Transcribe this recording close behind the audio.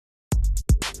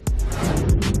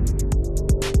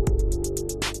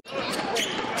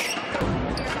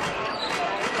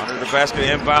basket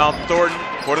inbound. Thornton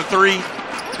for the three.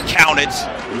 Count it.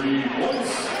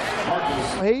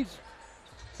 Hayes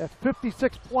at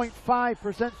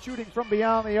 56.5% shooting from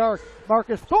beyond the arc.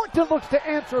 Marcus Thornton looks to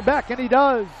answer back, and he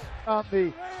does on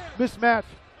the mismatch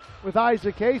with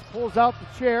Isaac Hayes. Pulls out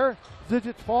the chair.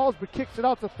 Zizic falls, but kicks it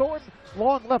out to Thornton.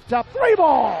 Long left top three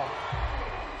ball.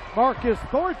 Marcus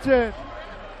Thornton,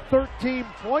 13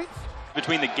 points.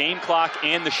 Between the game clock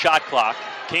and the shot clock,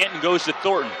 Canton goes to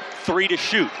Thornton. 3 to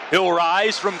shoot. He'll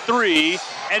rise from 3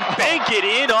 and bank it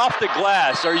in off the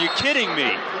glass. Are you kidding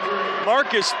me?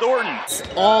 Marcus Thornton.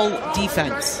 All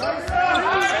defense.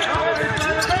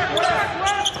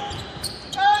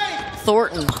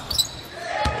 Thornton.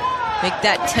 Make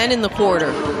that 10 in the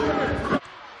quarter.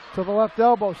 To the left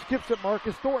elbow, skips it.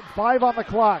 Marcus Thornton, 5 on the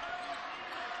clock.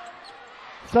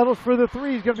 Settles for the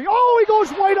three. He's going to be, he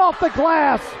goes right off the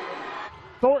glass.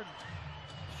 Thornton,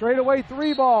 straightaway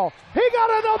three ball. He got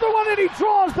another one, and he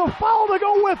draws the foul to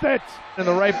go with it. In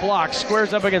the right block,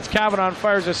 squares up against Kavanaugh,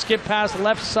 fires a skip pass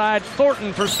left side.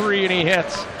 Thornton for 3, and he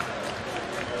hits.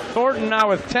 Thornton now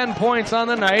with 10 points on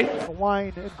the night. The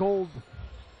wine and gold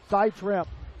side trim.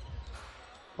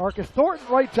 Marcus Thornton,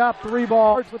 right top three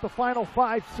ball with the final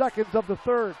 5 seconds of the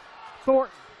third.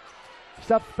 Thornton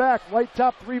steps back, right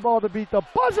top three ball to beat the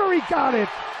buzzer. He got it.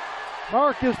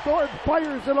 Marcus Thornton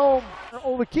fires it home.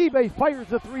 Olakibe fires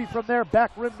the three from there.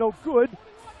 Back rim, no good.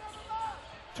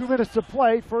 2 minutes to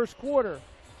play, first quarter.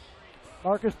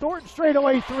 Marcus Thornton,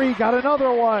 straightaway three, got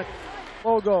another one.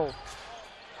 Logo.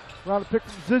 Round to pick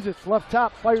from Zizic, left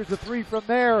top, fires the three from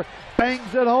there.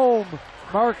 Bangs it home.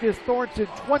 Marcus Thornton,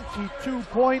 22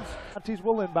 points. Montes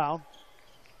will inbound.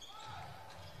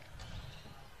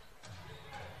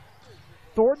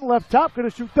 Thornton left top, going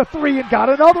to shoot the three and got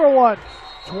another one.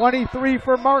 23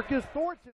 for Marcus Thornton.